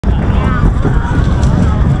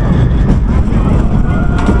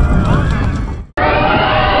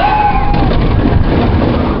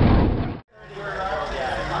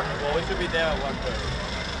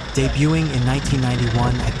Debuting in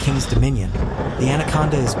 1991 at King's Dominion, the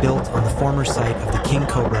Anaconda is built on the former site of the King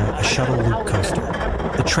Cobra, a shuttle loop coaster.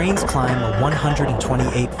 The trains climb a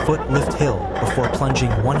 128-foot lift hill before plunging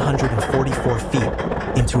 144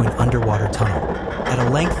 feet into an underwater tunnel. At a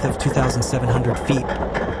length of 2,700 feet,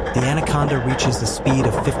 the Anaconda reaches a speed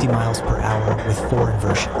of 50 miles per hour with 4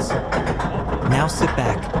 inversions. Now sit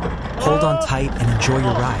back, hold on tight, and enjoy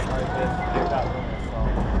your ride.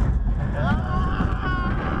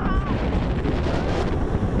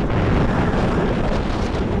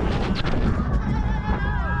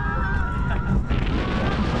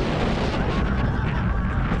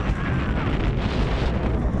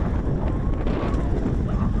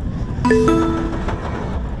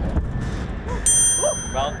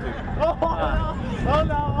 Round 2. Oh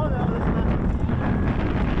no.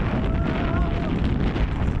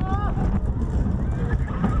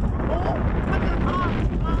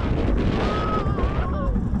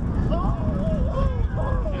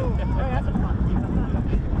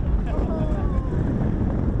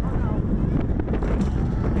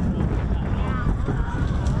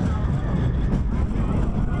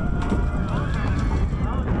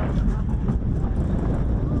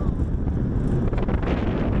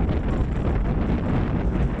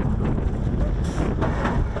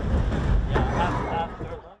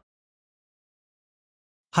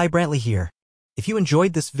 Hi, Brantley here. If you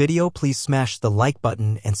enjoyed this video, please smash the like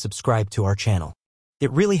button and subscribe to our channel. It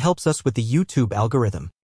really helps us with the YouTube algorithm.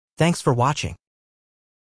 Thanks for watching.